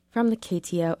From the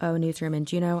KTOO newsroom in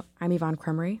Juneau, I'm Yvonne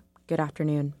Cremery. Good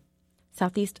afternoon.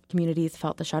 Southeast communities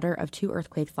felt the shudder of 2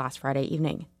 earthquakes last Friday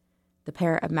evening. The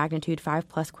pair of magnitude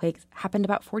 5+ quakes happened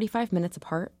about 45 minutes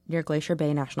apart near Glacier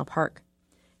Bay National Park,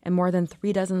 and more than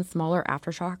 3 dozen smaller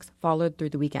aftershocks followed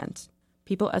through the weekend.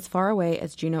 People as far away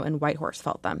as Juneau and Whitehorse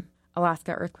felt them.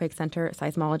 Alaska Earthquake Center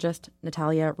seismologist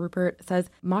Natalia Rupert says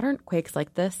modern quakes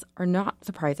like this are not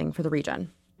surprising for the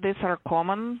region. These are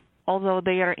common, although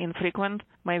they are infrequent,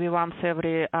 maybe once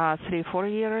every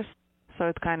 3-4 years, so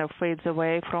it kind of fades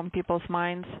away from people's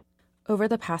minds. Over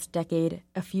the past decade,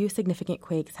 a few significant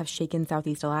quakes have shaken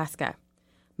Southeast Alaska.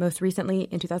 Most recently,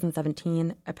 in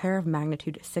 2017, a pair of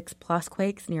magnitude 6+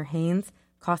 quakes near Haines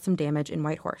caused some damage in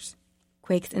Whitehorse.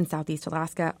 Quakes in Southeast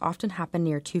Alaska often happen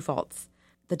near 2 faults: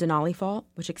 the Denali Fault,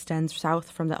 which extends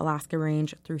south from the Alaska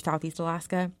Range through Southeast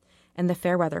Alaska, and the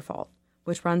Fairweather Fault,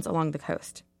 which runs along the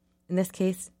coast. In this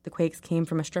case, the quakes came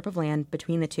from a strip of land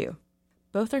between the two.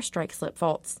 Both are strike-slip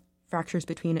faults, fractures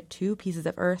between 2 pieces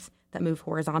of earth that move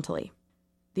horizontally.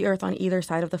 The earth on either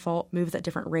side of the fault moves at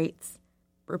different rates.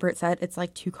 Rupert said it's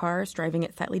like 2 cars driving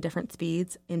at slightly different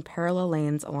speeds in parallel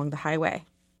lanes along the highway.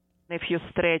 If you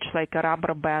stretch like a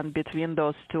rubber band between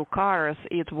those 2 cars,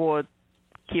 it would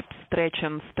keep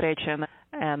stretching,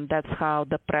 and that's how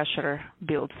the pressure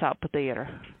builds up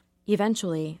there.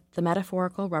 Eventually, the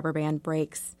metaphorical rubber band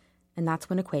breaks, and that's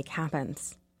when a quake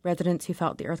happens. Residents who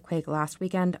felt the earthquake last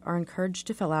weekend are encouraged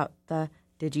to fill out the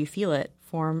 "Did you feel it?"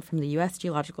 form from the U.S.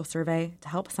 Geological Survey to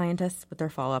help scientists with their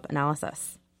follow-up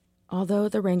analysis. Although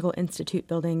the Wrangell Institute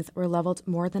buildings were leveled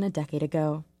more than a decade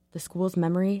ago, the school's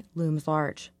memory looms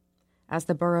large. As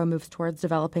the borough moves towards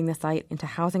developing the site into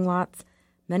housing lots,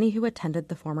 many who attended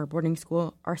the former boarding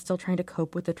school are still trying to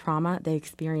cope with the trauma they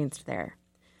experienced there.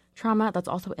 Trauma that's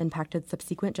also impacted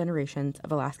subsequent generations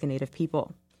of Alaska Native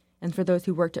people. And for those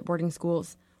who worked at boarding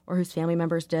schools, or whose family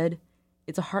members did,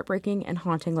 it's a heartbreaking and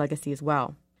haunting legacy as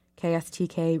well.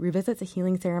 KSTK revisits a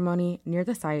healing ceremony near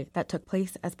the site that took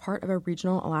place as part of a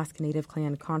regional Alaska Native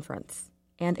Clan conference.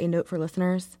 And a note for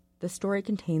listeners, the story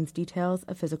contains details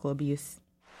of physical abuse.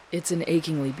 It's an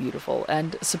achingly beautiful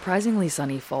and surprisingly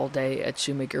sunny fall day at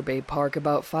Shoemaker Bay Park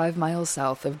about 5 miles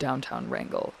south of downtown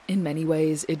Wrangell. In many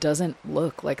ways, it doesn't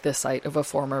look like the site of a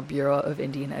former Bureau of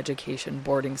Indian Education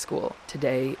boarding school.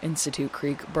 Today, Institute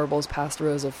Creek burbles past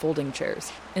rows of folding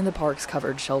chairs. In the park's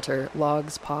covered shelter,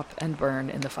 logs pop and burn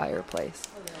in the fireplace.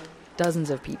 Dozens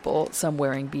of people, some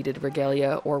wearing beaded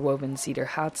regalia or woven cedar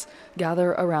hats,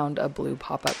 gather around a blue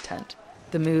pop-up tent.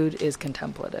 The mood is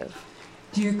contemplative.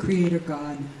 Dear Creator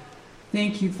God,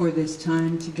 thank you for this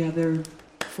time together.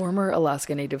 Former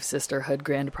Alaska Native Sisterhood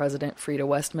Grand President Frida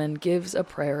Westman gives a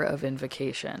prayer of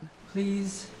invocation.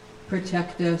 Please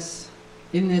protect us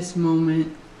in this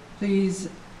moment. Please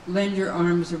lend your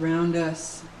arms around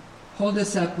us. Hold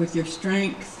us up with your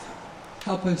strength.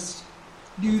 Help us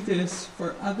do this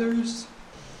for others.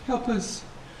 Help us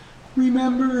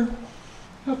remember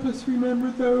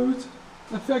those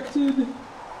affected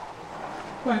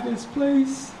by this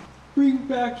place. Bring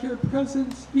back your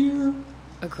presence here.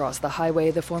 Across the highway,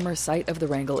 the former site of the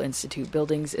Wrangell Institute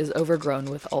buildings is overgrown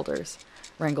with alders.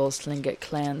 Wrangell's Tlingit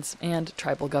clans and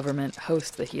tribal government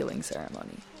host the healing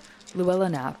ceremony. Luella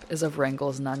Knapp is of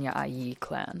Wrangell's Nanya'ai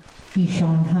clan.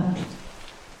 Yishon Hut,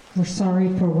 we're sorry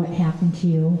for what happened to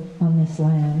you on this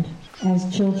land.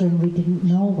 As children, we didn't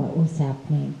know what was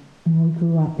happening, and we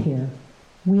grew up here.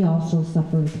 We also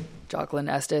suffered. Jocelyn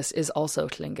Estes is also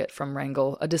Tlingit from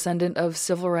Wrangell, a descendant of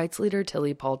civil rights leader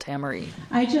Tilly Paul Tamery.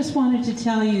 I just wanted to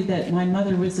tell you that my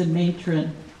mother was a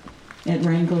matron at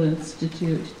Wrangell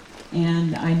Institute,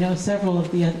 and I know several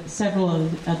of the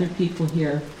other people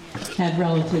here had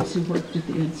relatives who worked at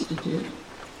the Institute.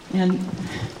 And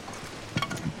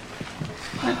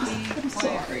I'm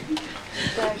sorry.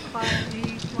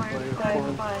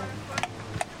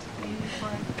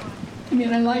 I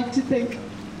mean, I like to think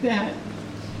that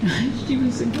she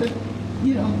was a good,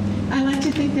 I like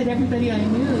to think that everybody I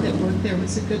knew that worked there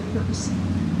was a good person.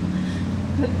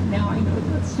 But now I know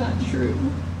that's not true.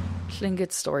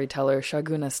 Tlingit storyteller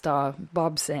Shaguna Sta,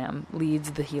 Bob Sam,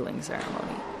 leads the healing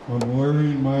ceremony. I'm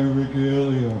wearing my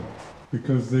regalia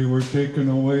because they were taken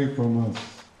away from us.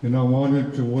 And I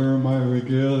wanted to wear my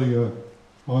regalia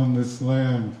on this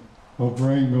land of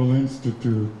Wrangell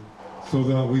Institute so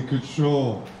that we could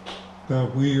show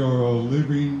that we are a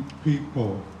living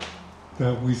people,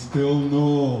 that we still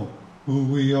know who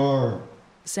we are.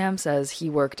 Sam says he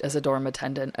worked as a dorm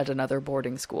attendant at another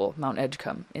boarding school, Mount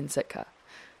Edgecombe, in Sitka.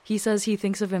 He says he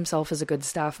thinks of himself as a good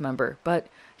staff member, but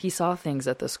he saw things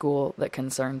at the school that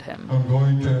concerned him. I'm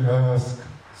going to ask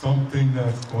something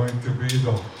that's going to be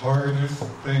the hardest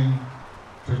thing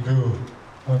to do.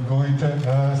 I'm going to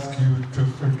ask you to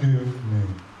forgive me,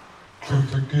 to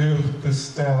forgive the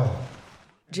staff.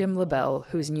 Jim LaBelle,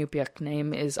 whose Nupyak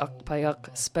name is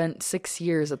Akpayak, spent 6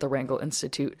 years at the Wrangell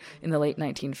Institute in the late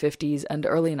 1950s and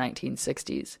early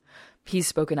 1960s. He's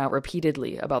spoken out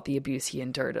repeatedly about the abuse he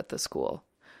endured at the school.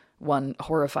 One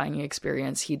horrifying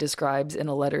experience he describes in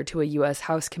a letter to a U.S.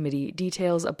 House committee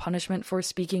details a punishment for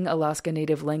speaking Alaska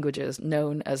Native languages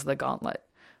known as the gauntlet.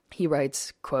 He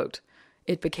writes, quote,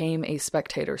 "It became a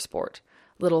spectator sport.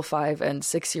 Little 5- and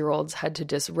 6-year-olds had to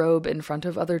disrobe in front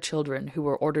of other children who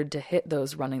were ordered to hit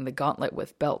those running the gauntlet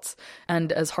with belts,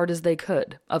 and as hard as they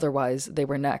could, otherwise they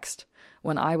were next.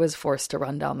 When I was forced to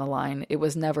run down the line, it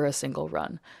was never a single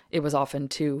run. It was often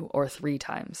 2 or 3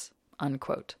 times."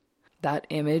 Unquote. That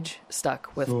image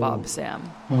stuck with Bob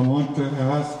Sam. I want to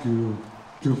ask you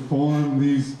to form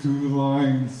these 2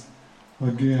 lines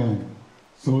again,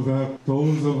 so that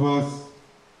those of us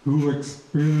who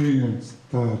experienced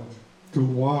that, to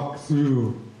walk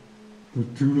through the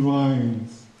 2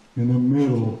 lines in the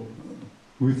middle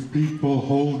with people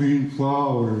holding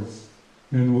flowers,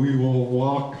 and we will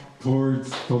walk towards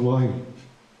the light,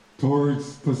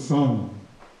 towards the sun.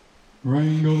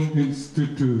 Wrangell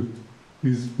Institute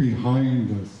is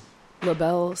behind us.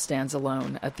 LaBelle stands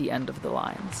alone at the end of the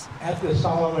lines. At this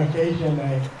solemn occasion,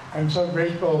 I'm so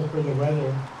grateful for the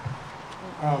weather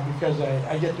because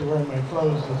I get to wear my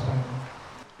clothes this time.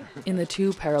 In the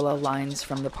 2 parallel lines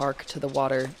from the park to the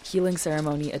water, healing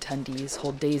ceremony attendees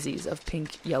hold daisies of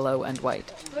pink, yellow, and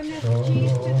white. Goodness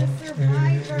peace to the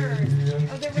survivors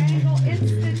of the Wrangell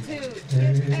Institute.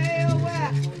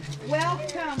 AOF.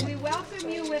 Welcome. We welcome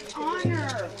you with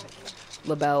honor.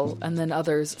 LaBelle and then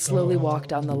others slowly walk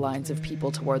down the lines of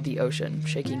people toward the ocean,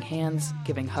 shaking hands,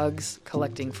 giving hugs,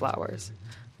 collecting flowers.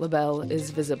 LaBelle is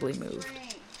visibly moved.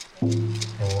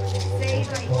 Say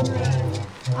my name.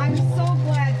 I'm so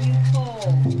glad you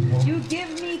told. You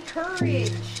give me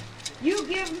courage. You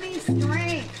give me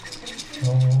strength.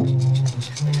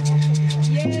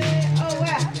 Yeah, oh,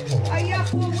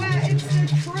 Ayahuasca, it's the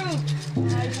truth.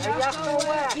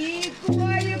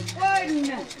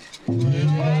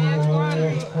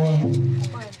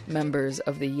 Members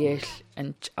of the Yech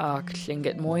and Ch'ak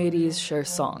Tlingit moieties share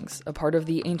songs, a part of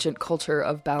the ancient culture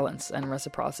of balance and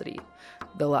reciprocity.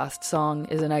 The last song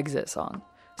is an exit song,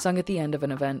 sung at the end of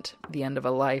an event, the end of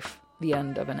a life, the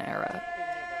end of an era.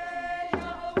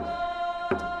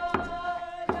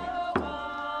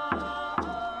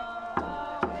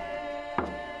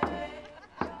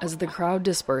 As the crowd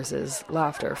disperses,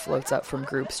 laughter floats up from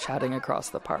groups chatting across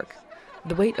the park.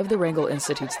 The weight of the Wrangell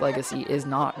Institute's legacy is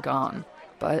not gone,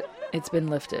 but it's been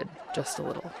lifted just a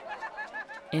little.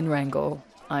 In Wrangell,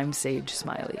 I'm Sage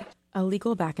Smiley. A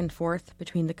legal back and forth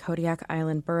between the Kodiak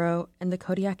Island Borough and the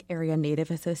Kodiak Area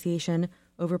Native Association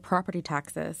over property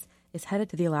taxes is headed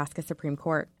to the Alaska Supreme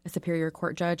Court. A Superior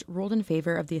Court judge ruled in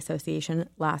favor of the association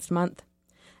last month.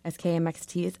 As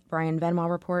KMXT's Brian Venma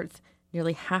reports,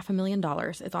 nearly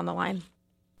 $500,000 is on the line.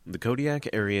 The Kodiak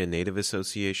Area Native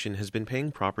Association has been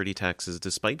paying property taxes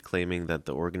despite claiming that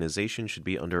the organization should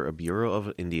be under a Bureau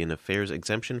of Indian Affairs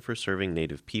exemption for serving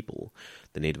Native people.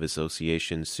 The Native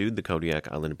Association sued the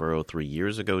Kodiak Island Borough 3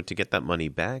 years ago to get that money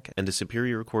back, and a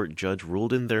Superior Court judge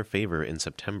ruled in their favor in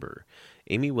September.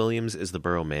 Amy Williams is the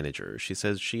borough manager. She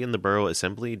says she and the Borough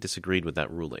Assembly disagreed with that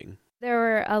ruling. There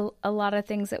were a lot of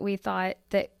things that we thought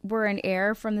that were in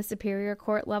error from the Superior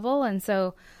Court level, and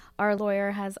so our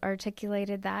lawyer has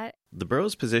articulated that. The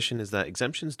borough's position is that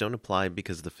exemptions don't apply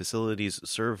because the facilities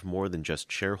serve more than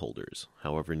just shareholders.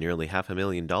 However, nearly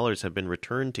 $500,000 have been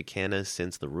returned to CANA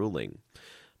since the ruling.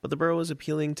 But the borough is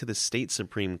appealing to the state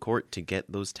Supreme Court to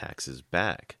get those taxes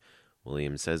back.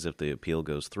 Williams says if the appeal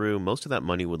goes through, most of that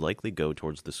money would likely go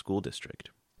towards the school district.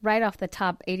 Right off the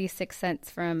top, 86 cents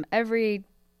from every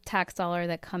tax dollar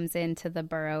that comes into the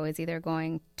borough is either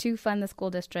going to fund the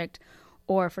school district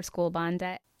or for school bond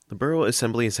debt. The Borough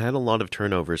Assembly has had a lot of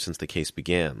turnover since the case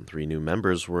began. 3 new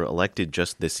members were elected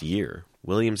just this year.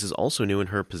 Williams is also new in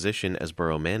her position as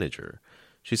borough manager.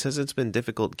 She says it's been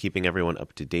difficult keeping everyone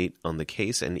up to date on the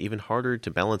case and even harder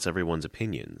to balance everyone's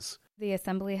opinions. The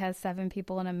Assembly has 7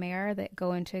 people and a mayor that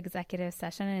go into executive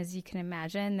session. As you can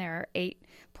imagine, there are 8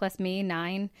 plus me,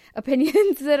 9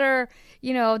 opinions that are,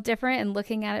 different and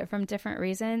looking at it from different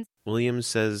reasons. Williams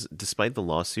says despite the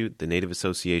lawsuit, the Native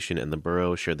Association and the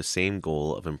borough share the same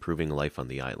goal of improving life on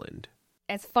the island.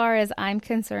 As far as I'm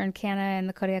concerned, CANA and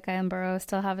the Kodiak Island Borough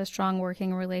still have a strong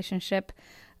working relationship.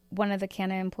 one of the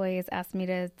Canada employees asked me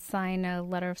to sign a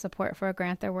letter of support for a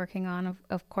grant they're working on.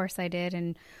 Of course I did,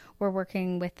 and we're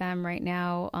working with them right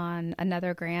now on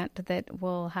another grant that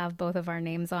will have both of our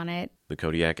names on it. The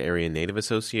Kodiak Area Native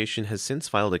Association has since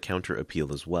filed a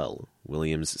counter-appeal as well.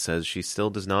 Williams says she still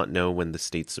does not know when the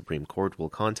state Supreme Court will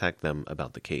contact them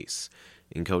about the case.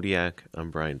 In Kodiak,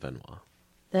 I'm Brian Benoit.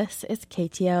 This is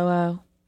KTOO.